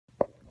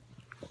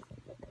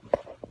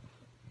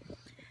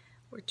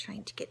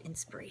trying to get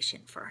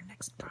inspiration for our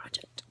next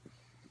project.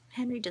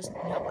 Henry doesn't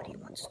know what he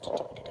wants to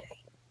do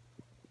today.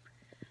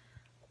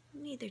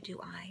 Neither do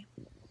I.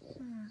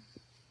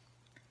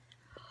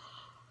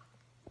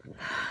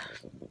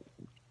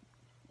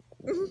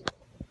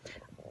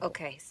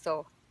 Okay,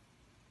 so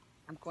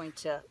I'm going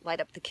to light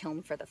up the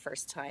kiln for the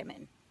first time,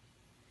 and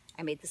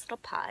I made this little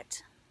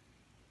pot,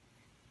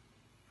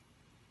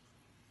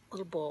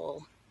 little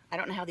bowl. I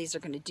don't know how these are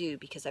going to do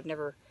because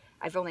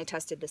I've only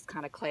tested this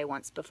kind of clay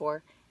once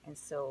before, and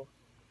so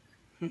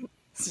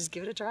let's just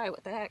give it a try.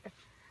 What the heck?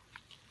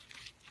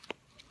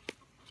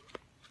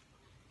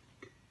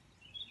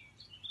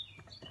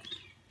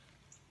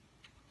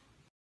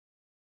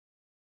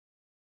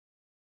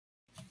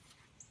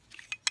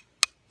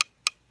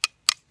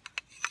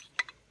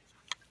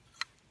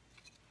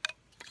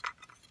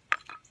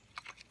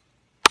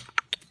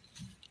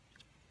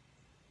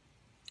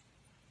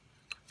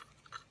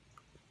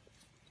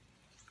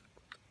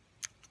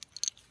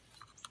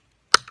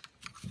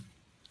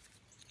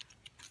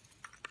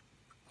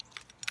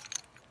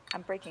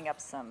 I'm breaking up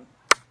some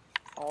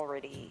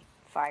already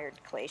fired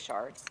clay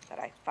shards that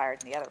I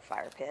fired in the other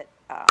fire pit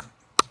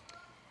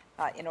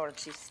in order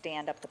to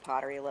stand up the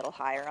pottery a little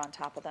higher on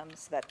top of them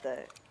so that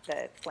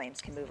the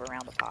flames can move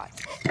around the pot.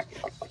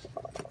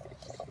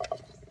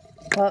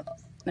 Oh,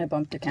 I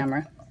bumped the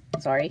camera.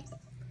 Sorry.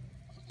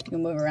 You'll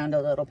move around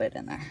a little bit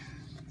in there.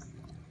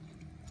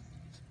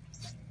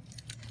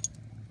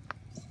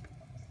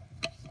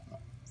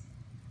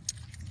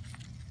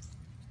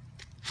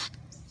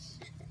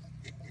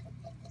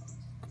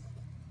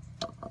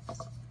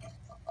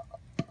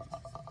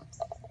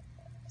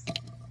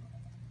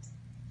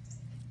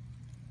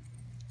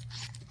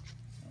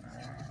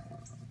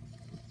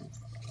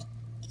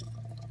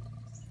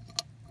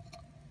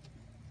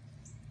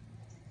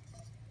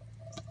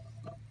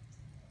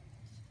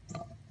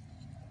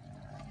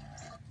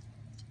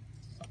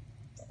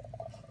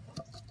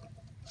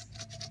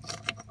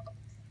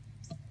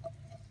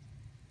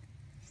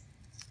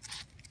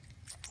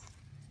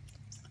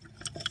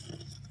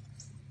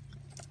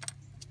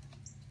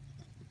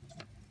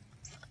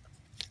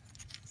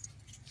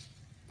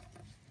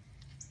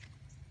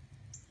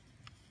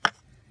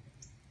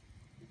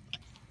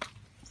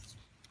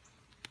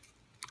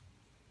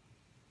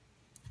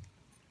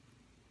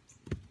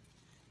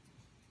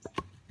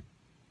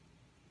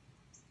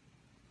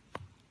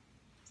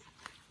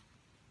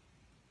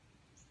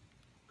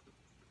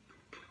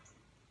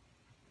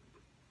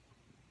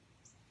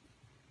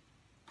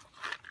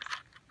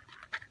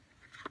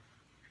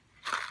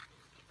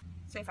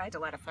 So if I had to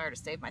light a fire to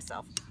save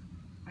myself,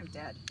 I'm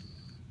dead.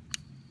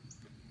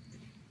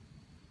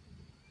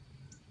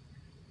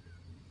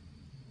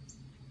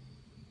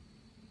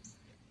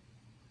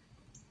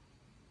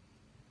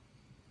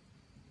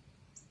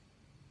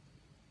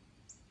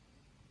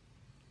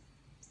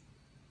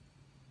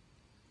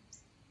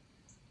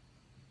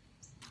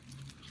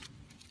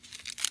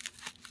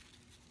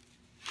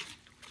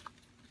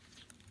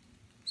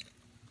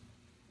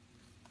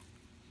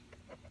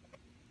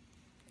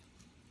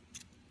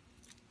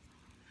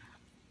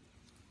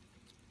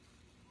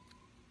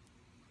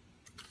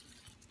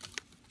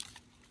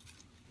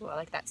 Ooh, I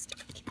like that stick.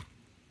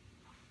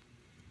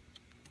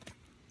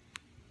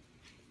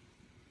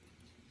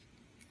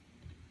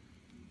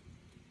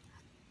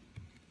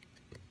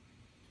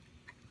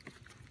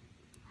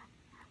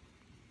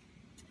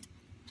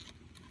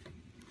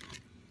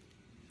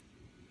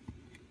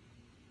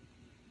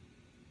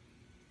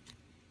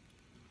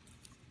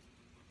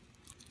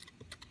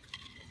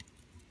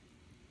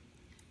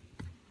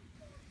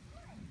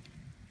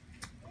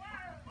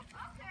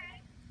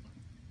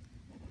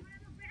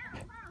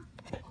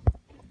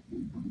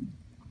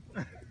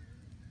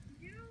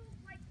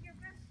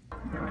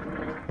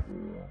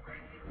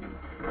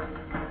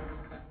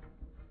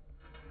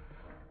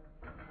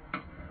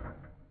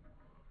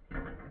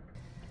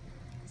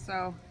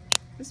 So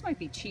this might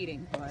be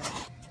cheating,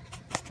 but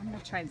I'm going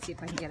to try and see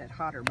if I can get it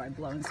hotter by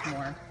blowing some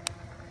more.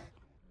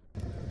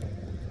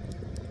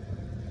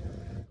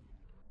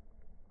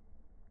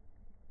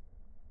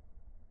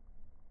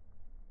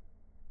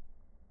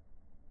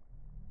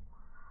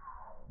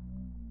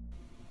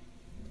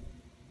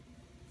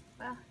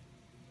 Well,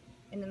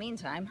 in the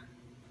meantime,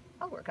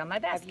 I'll work on my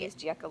basket. I've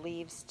used yucca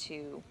leaves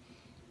to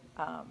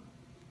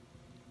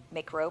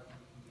make rope,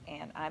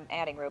 and I'm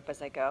adding rope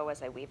as I go,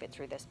 as I weave it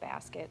through this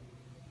basket.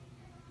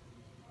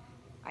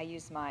 I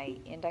use my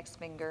index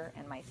finger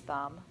and my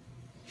thumb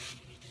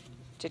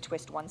to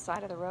twist one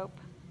side of the rope,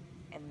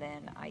 and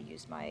then I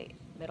use my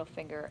middle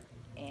finger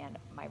and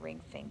my ring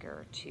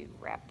finger to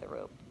wrap the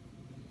rope.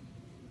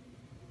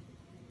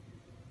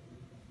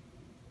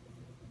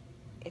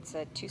 It's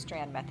a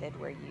two-strand method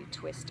where you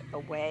twist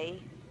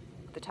away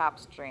the top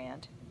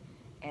strand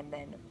and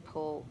then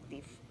pull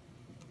the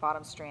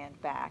bottom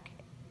strand back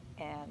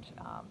and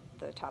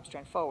the top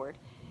strand forward,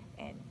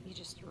 and you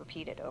just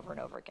repeat it over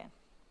and over again.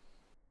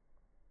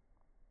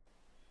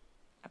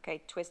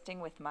 Okay,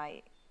 twisting with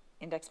my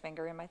index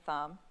finger and my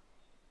thumb,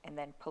 and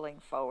then pulling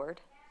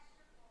forward,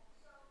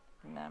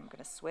 and then I'm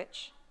going to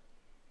switch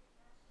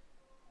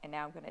And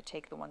now I'm going to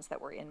take the ones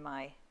that were in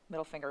my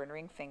middle finger and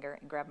ring finger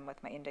and grab them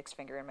with my index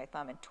finger and my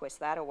thumb and twist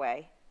that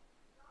away.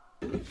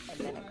 And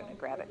then I'm going to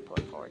grab it and pull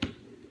it forward.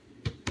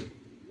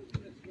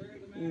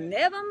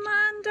 Never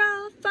mind,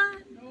 I'll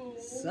find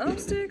some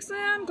sticks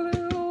and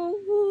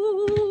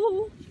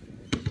glue.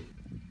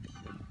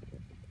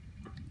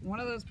 One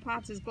of those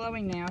pots is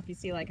glowing now. If you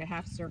see like a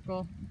half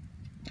circle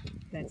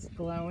that's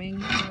glowing,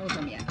 don't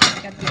open yet.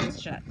 I got to keep this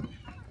shut.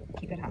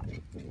 Keep it hot.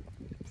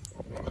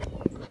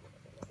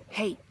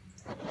 Hey,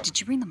 did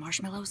you bring the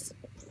marshmallows?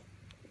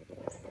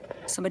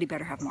 Somebody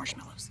better have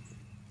marshmallows.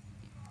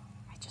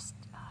 I just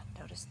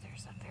noticed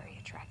there's a very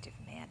attractive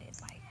man in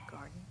my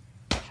garden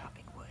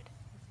chopping wood.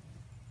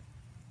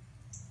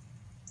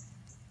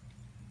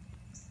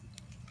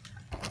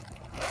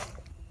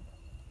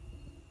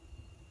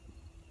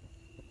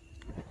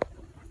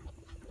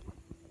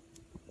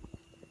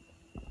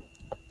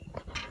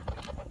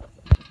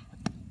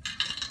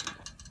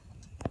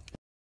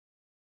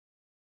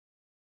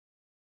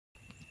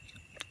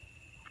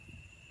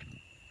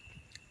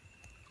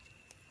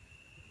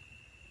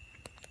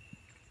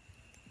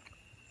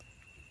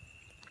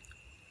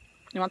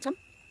 You want some?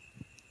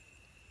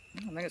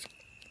 I think it's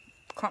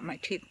caught my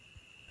teeth.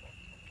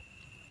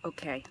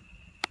 Okay,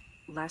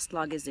 last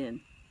log is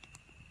in.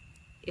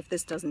 If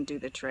this doesn't do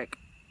the trick,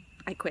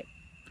 I quit.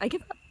 I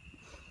give up.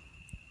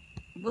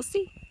 We'll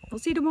see. We'll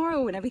see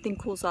tomorrow when everything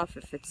cools off,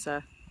 if it's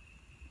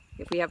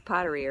if we have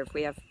pottery, or if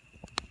we have,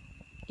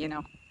 you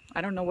know,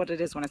 I don't know what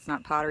it is when it's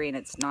not pottery and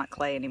it's not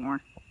clay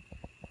anymore.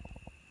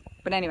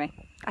 But anyway,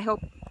 I hope.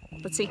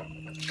 Let's see.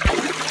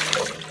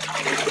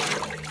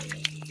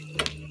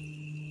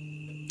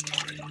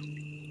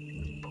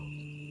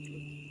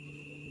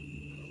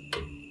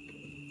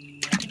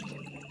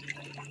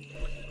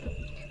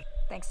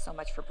 Thanks so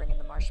much for bringing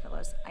the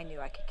marshmallows. I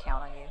knew I could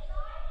count on you.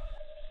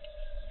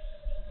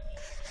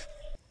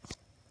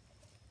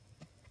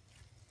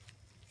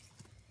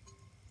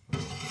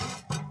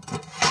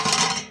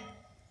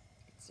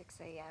 It's 6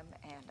 a.m.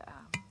 and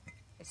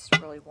it's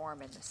really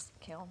warm in this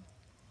kiln,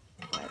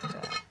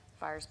 but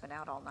fire's been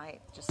out all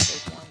night. Just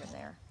stayed warm in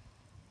there.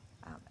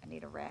 I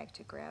need a rag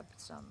to grab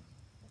some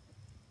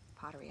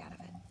pottery out of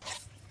it.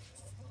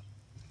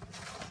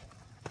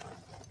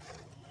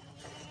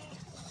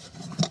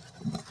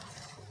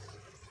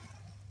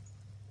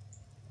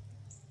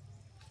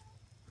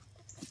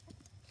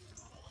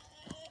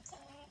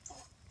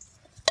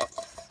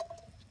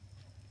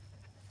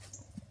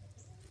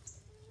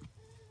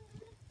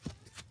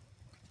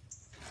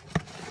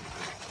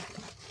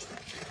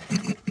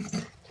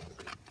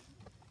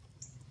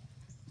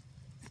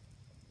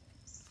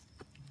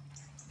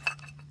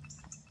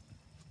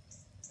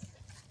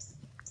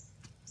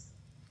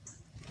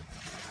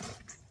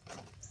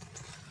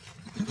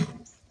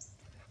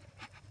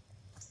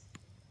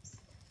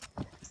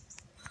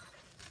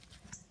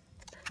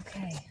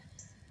 Okay,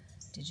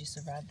 did you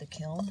survive the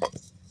kiln?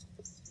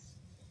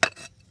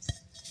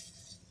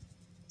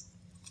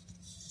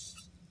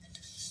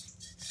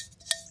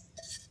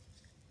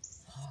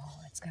 Oh,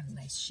 it's got a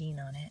nice sheen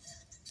on it.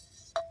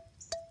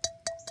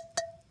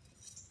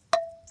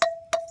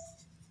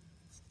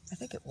 I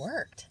think it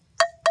worked.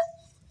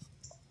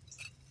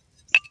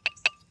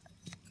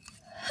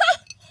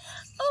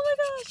 Oh my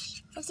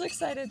gosh, I'm so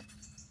excited.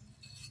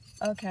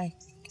 Okay,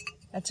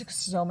 that took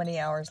so many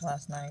hours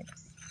last night.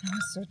 I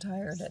was so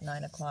tired at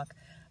 9 o'clock.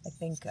 I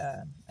think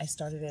I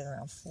started it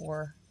around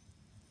 4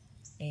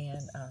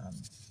 and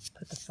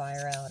put the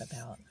fire out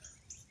about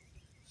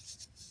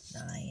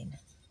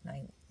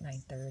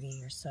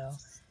 9:30 or so.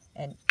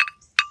 And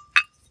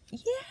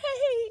yay!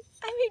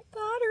 I made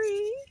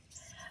pottery!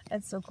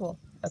 That's so cool.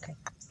 Okay.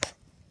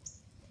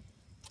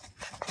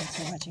 Thanks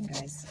for watching,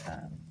 guys.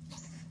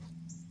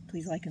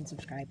 Please like and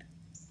subscribe.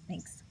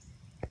 Thanks.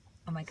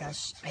 Oh my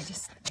gosh, I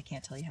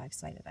can't tell you how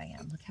excited I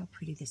am. Look how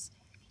pretty this.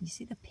 Can you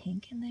see the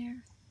pink in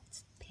there?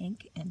 It's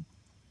pink, and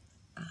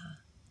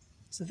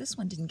so this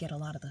one didn't get a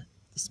lot of the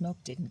smoke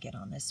didn't get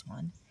on this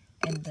one.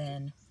 And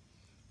then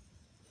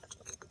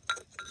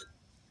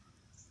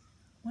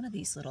one of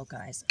these little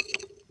guys,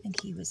 I think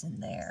he was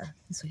in there,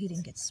 and so he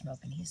didn't get smoke,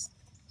 and he's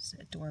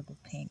adorable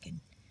pink and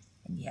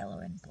yellow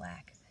and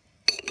black.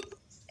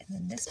 And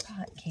then this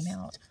pot came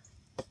out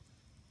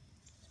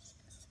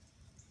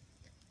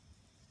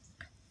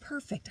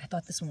perfect. I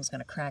thought this one was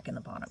going to crack in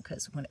the bottom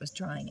because when it was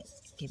drying, it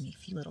gave me a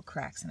few little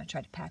cracks, and I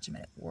tried to patch them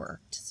and it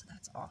worked. So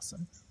that's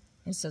awesome.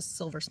 And it says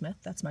Silversmith.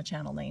 That's my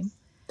channel name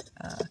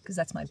because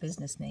that's my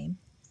business name.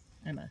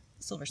 I'm a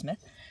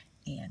silversmith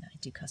and I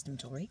do custom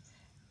jewelry.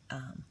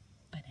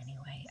 But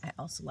anyway, I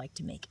also like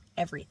to make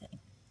everything.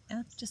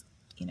 Just,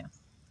 you know,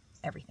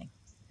 everything.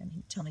 I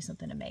mean, tell me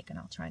something to make and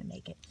I'll try to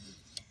make it.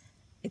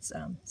 It's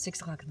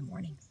 6 o'clock in the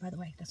morning, by the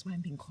way. That's why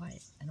I'm being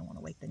quiet. I don't want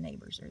to wake the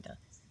neighbors or the,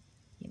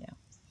 you know,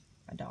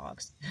 my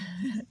dogs,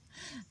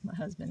 my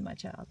husband, my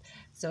child.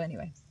 So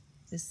anyway,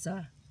 this,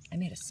 I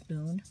made a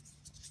spoon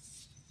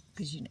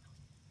because, you know,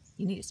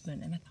 you need a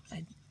spoon. And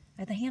I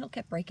thought the handle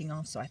kept breaking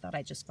off, so I thought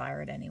I'd just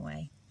fire it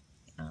anyway.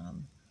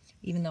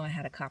 Even though I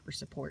had a copper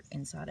support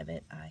inside of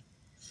it,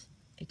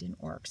 it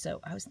didn't work. So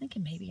I was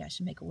thinking maybe I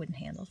should make a wooden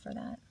handle for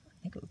that.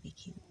 I think it would be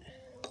cute.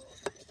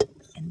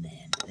 And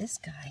then this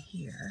guy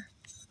here,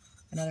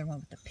 another one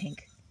with the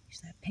pink,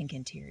 that pink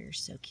interior is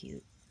so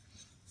cute.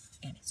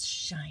 And it's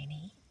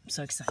shiny. I'm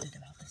so excited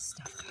about this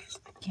stuff, guys.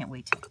 Can't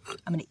wait to,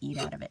 I'm gonna eat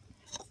out of it.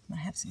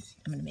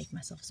 I'm gonna make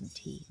myself some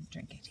tea and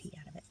drink a tea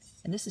out of it.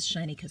 And this is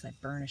shiny because I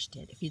burnished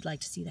it. If you'd like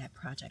to see that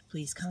project,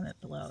 please comment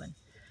below and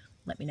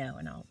let me know,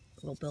 and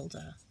we'll build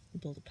a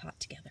pot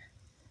together.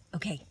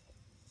 Okay,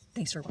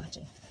 thanks for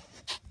watching.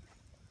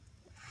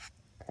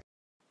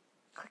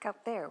 Click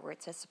up there where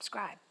it says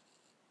subscribe.